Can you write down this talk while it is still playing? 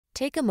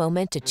Take a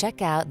moment to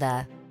check out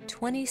the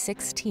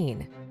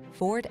 2016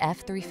 Ford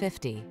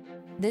F-350.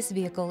 This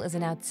vehicle is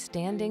an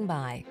outstanding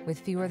buy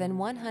with fewer than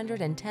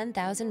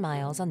 110,000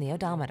 miles on the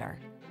odometer.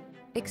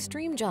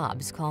 Extreme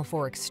jobs call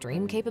for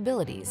extreme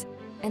capabilities,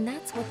 and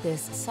that's what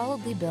this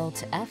solidly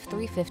built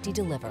F-350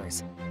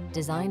 delivers.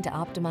 Designed to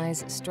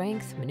optimize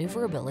strength,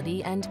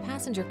 maneuverability, and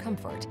passenger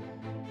comfort,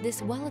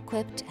 this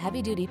well-equipped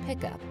heavy-duty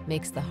pickup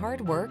makes the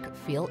hard work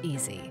feel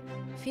easy.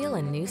 Feel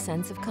a new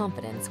sense of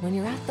confidence when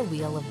you're at the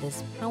wheel of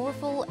this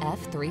powerful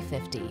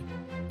F-350.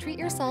 Treat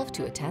yourself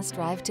to a test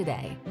drive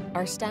today.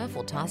 Our staff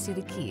will toss you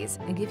the keys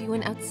and give you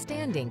an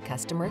outstanding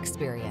customer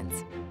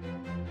experience.